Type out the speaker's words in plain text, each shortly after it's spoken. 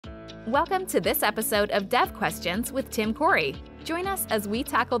Welcome to this episode of Dev Questions with Tim Corey. Join us as we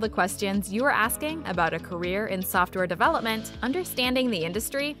tackle the questions you are asking about a career in software development, understanding the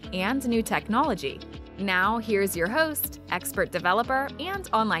industry, and new technology. Now, here's your host, expert developer, and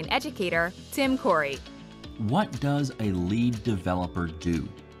online educator, Tim Corey. What does a lead developer do?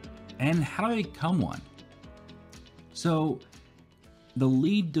 And how do I become one? So, the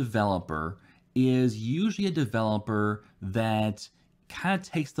lead developer is usually a developer that kind of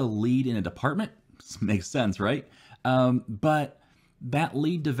takes the lead in a department. This makes sense, right? But that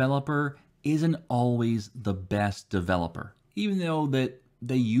lead developer isn't always the best developer. Even though that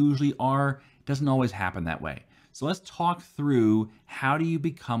they usually are, it doesn't always happen that way. So let's talk through how do you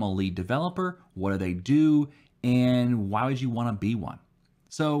become a lead developer, what do they do, and why would you want to be one?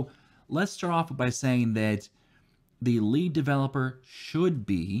 So let's start off by saying that the lead developer should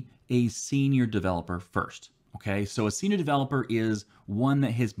be a senior developer first. Okay, so a senior developer is one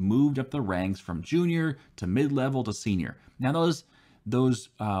that has moved up the ranks from junior to mid-level to senior. Now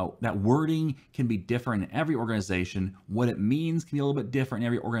that wording can be different in every organization. What it means can be a little bit different in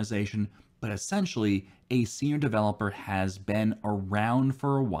every organization, but essentially a senior developer has been around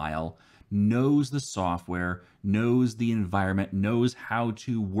for a while, knows the software, knows the environment, knows how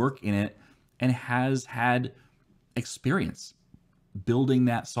to work in it, and has had experience building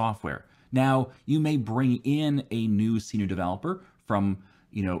that software. Now, you may bring in a new senior developer from,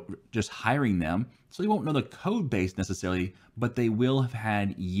 just hiring them. So they won't know the code base necessarily, but they will have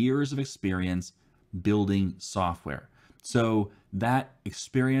had years of experience building software. So that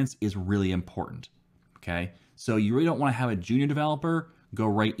experience is really important. Okay. So you really don't want to have a junior developer go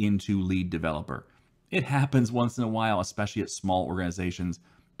right into lead developer. It happens once in a while, especially at small organizations,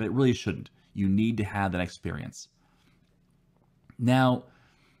 but it really shouldn't. You need to have that experience. Now,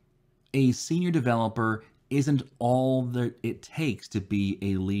 a senior developer isn't all that it takes to be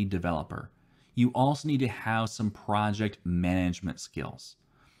a lead developer. You also need to have some project management skills.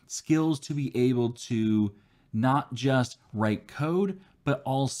 Skills to be able to not just write code, but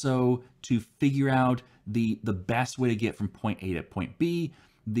also to figure out the best way to get from point A to point B,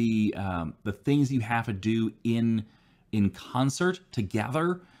 the things you have to do in concert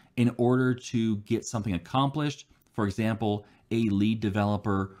together in order to get something accomplished. For example, a lead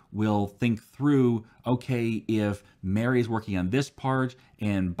developer will think through, okay, if Mary's working on this part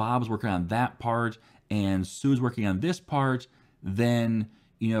and Bob's working on that part and Sue's working on this part, then,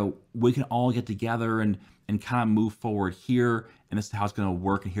 we can all get together and kind of move forward here. And this is how it's going to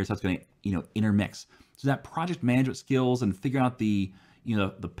work. And here's how it's going to, intermix. So that project management skills and figuring out the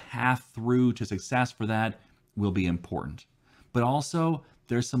path through to success for that will be important. But also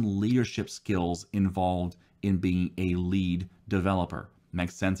there's some leadership skills involved in being a lead developer.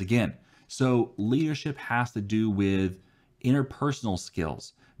 Makes sense again. So leadership has to do with interpersonal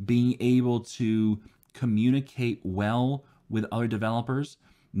skills, being able to communicate well with other developers,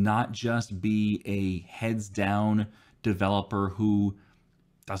 not just be a heads down developer who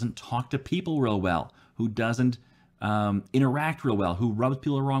doesn't talk to people real well, who doesn't interact real well, who rubs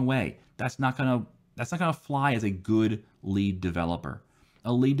people the wrong way. That's not gonna fly as a good lead developer.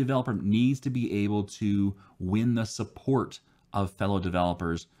 A lead developer needs to be able to win the support of fellow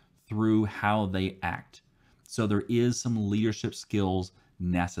developers through how they act. So there is some leadership skills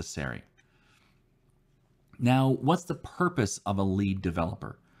necessary. Now, what's the purpose of a lead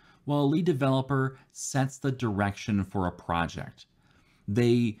developer? Well, a lead developer sets the direction for a project.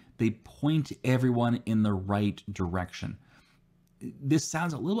 They point everyone in the right direction. This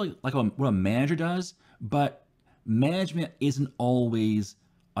sounds a little like what a manager does, but management isn't always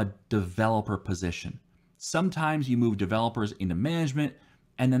a developer position. Sometimes you move developers into management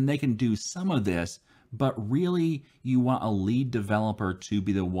and then they can do some of this, but really you want a lead developer to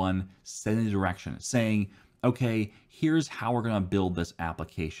be the one setting the direction, saying, okay, here's how we're going to build this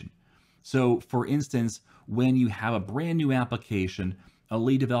application. So for instance, when you have a brand new application, a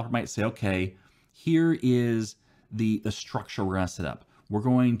lead developer might say, okay, here is the structure we're going to set up. We're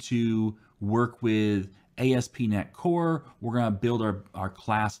going to work with ASP.NET Core. We're going to build our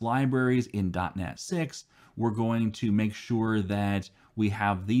class libraries in .NET 6. We're going to make sure that we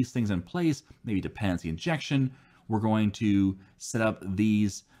have these things in place, maybe dependency injection. We're going to set up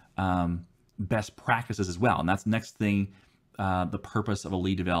these best practices as well. And that's the next thing, the purpose of a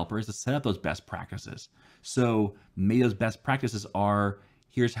lead developer is to set up those best practices. So maybe those best practices are,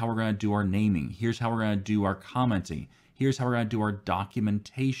 here's how we're going to do our naming. Here's how we're going to do our commenting. Here's how we're going to do our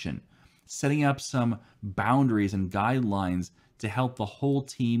documentation. Setting up some boundaries and guidelines to help the whole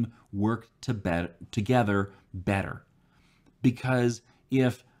team work together better. Because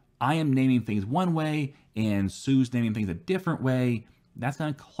if I am naming things one way and Sue's naming things a different way, that's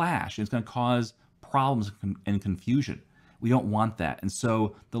going to clash. It's going to cause problems and confusion. We don't want that. And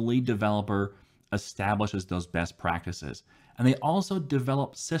so the lead developer establishes those best practices. And they also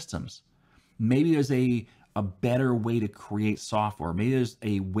develop systems. Maybe there's a better way to create software. Maybe there's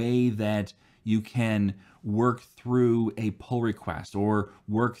a way that you can work through a pull request or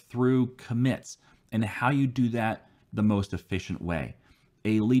work through commits, and how you do that the most efficient way.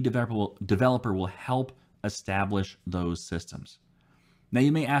 A lead developer will help establish those systems. Now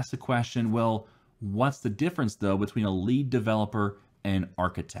you may ask the question, well, what's the difference though between a lead developer and an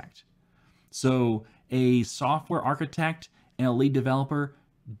architect? So a software architect and a lead developer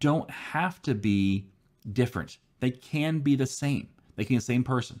don't have to be different. They can be the same. They can be the same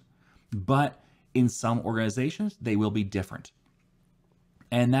person. But in some organizations, they will be different.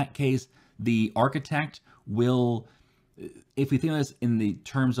 And in that case, the architect will, if we think of this in the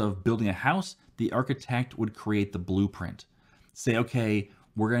terms of building a house, the architect would create the blueprint. Say, okay,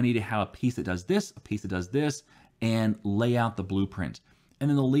 we're going to need to have a piece that does this, a piece that does this, and lay out the blueprint. And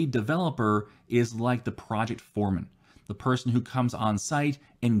then the lead developer is like the project foreman, the person who comes on site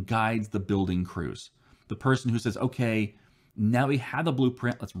and guides the building crews. The person who says, okay, now we have the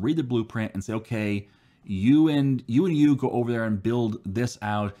blueprint, let's read the blueprint and say, okay, you and you go over there and build this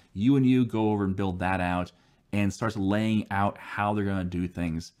out, you and you go over and build that out, and starts laying out how they're going to do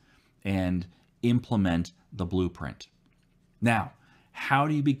things and implement the blueprint. Now, how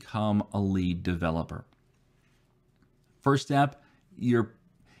do you become a lead developer? First step,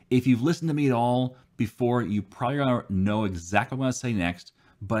 if you've listened to me at all before, you probably know exactly what I'm going to say next,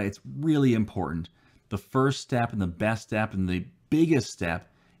 but it's really important. The first step and the best step and the biggest step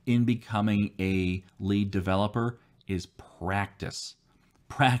in becoming a lead developer is practice.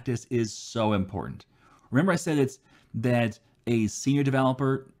 Practice is so important. Remember I said that a senior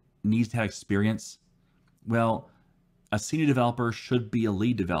developer needs to have experience? Well, a senior developer should be a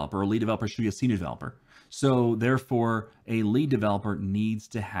lead developer. A lead developer should be a senior developer. So therefore, a lead developer needs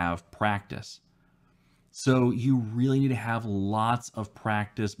to have practice. So you really need to have lots of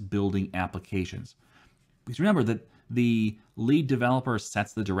practice building applications. Because remember that the lead developer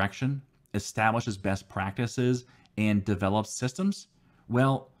sets the direction, establishes best practices, and develops systems.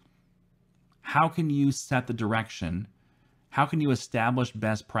 Well, how can you set the direction? How can you establish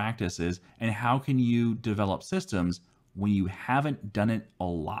best practices? And how can you develop systems when you haven't done it a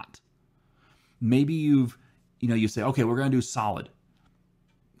lot? Maybe you say, okay, we're going to do solid.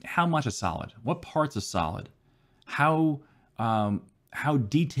 How much is solid? What parts of solid? How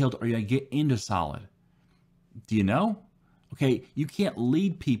detailed are you going to get into solid? Do you know? Okay, you can't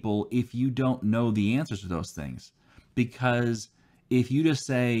lead people if you don't know the answers to those things. Because if you just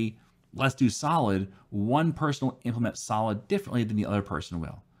say, let's do solid, one person will implement solid differently than the other person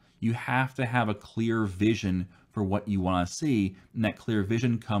will. You have to have a clear vision for what you want to see, and that clear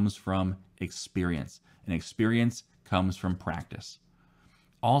vision comes from experience, and experience comes from practice.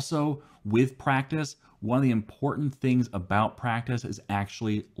 Also, with practice, one of the important things about practice is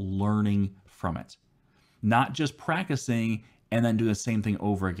actually learning from it. Not just practicing and then doing the same thing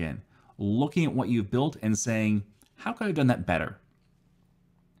over again. Looking at what you've built and saying, how could I have done that better?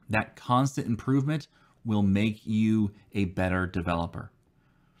 That constant improvement will make you a better developer.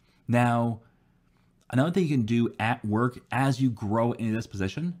 Now, another thing you can do at work as you grow into this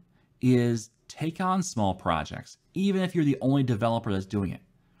position is take on small projects, even if you're the only developer that's doing it.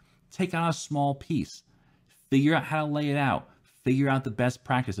 Take on a small piece, figure out how to lay it out, figure out the best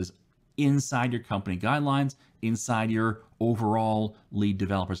practices inside your company guidelines, inside your overall lead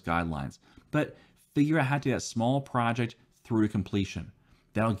developers guidelines. But figure out how to get that small project through to completion.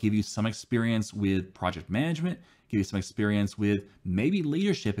 That'll give you some experience with project management, give you some experience with maybe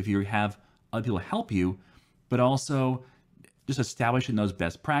leadership if you have other people help you, but also just establishing those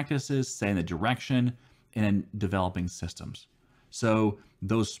best practices, setting the direction, and then developing systems. So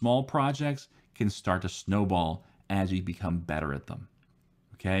those small projects can start to snowball as you become better at them.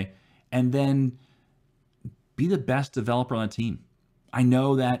 Okay? And then be the best developer on the team. I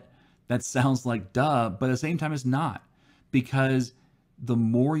know that sounds like duh, but at the same time it's not. Because the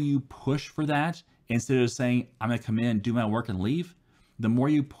more you push for that, instead of saying, I'm going to come in, do my work and leave, the more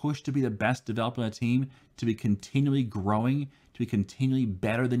you push to be the best developer on the team, to be continually growing, to be continually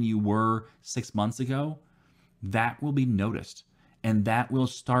better than you were 6 months ago, that will be noticed. And that will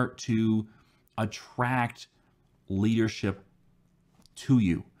start to attract leadership to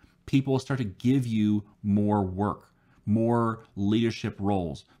you. People will start to give you more work, more leadership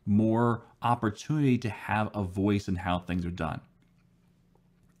roles, more opportunity to have a voice in how things are done.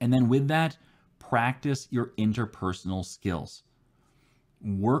 And then with that, practice your interpersonal skills.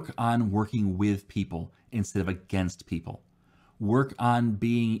 Work on working with people instead of against people. Work on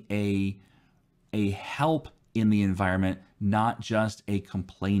being a help in the environment, not just a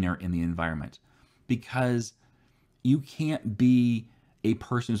complainer in the environment. Because you can't be a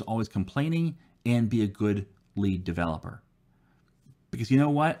person who's always complaining and be a good lead developer. Because you know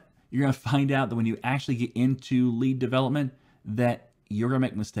what? You're going to find out that when you actually get into lead development, that you're going to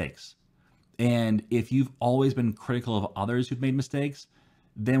make mistakes. And if you've always been critical of others who've made mistakes,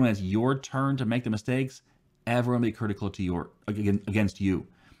 then when it's your turn to make the mistakes, everyone will be critical to against you.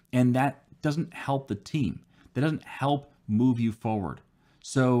 And that doesn't help the team. That doesn't help move you forward.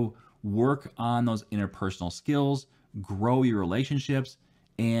 So work on those interpersonal skills, grow your relationships,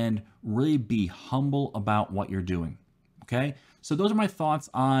 and really be humble about what you're doing. Okay? So those are my thoughts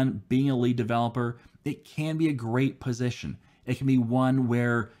on being a lead developer. It can be a great position. It can be one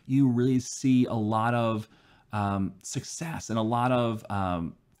where you really see a lot of success and a lot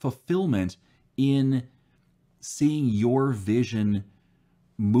of fulfillment in seeing your vision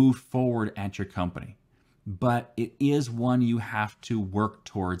move forward at your company. But it is one you have to work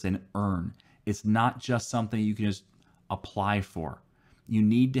towards and earn. It's not just something you can just apply for. You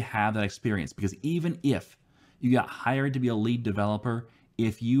need to have that experience, because even if you got hired to be a lead developer,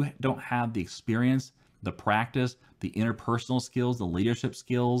 if you don't have the experience, the practice, the interpersonal skills, the leadership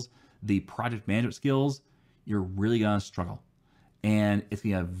skills, the project management skills, you're really going to struggle. And it's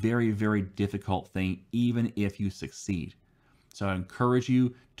going to be a very, very difficult thing, even if you succeed. So I encourage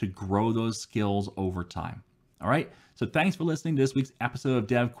you to grow those skills over time. All right. So thanks for listening to this week's episode of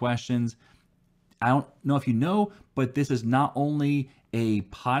Dev Questions. I don't know if you know, but this is not only a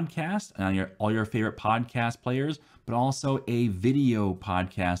podcast on all your favorite podcast players, but also a video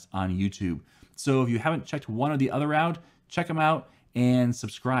podcast on YouTube. So if you haven't checked one or the other out, check them out and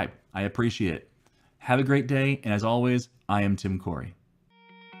subscribe. I appreciate it. Have a great day. And as always, I am Tim Corey.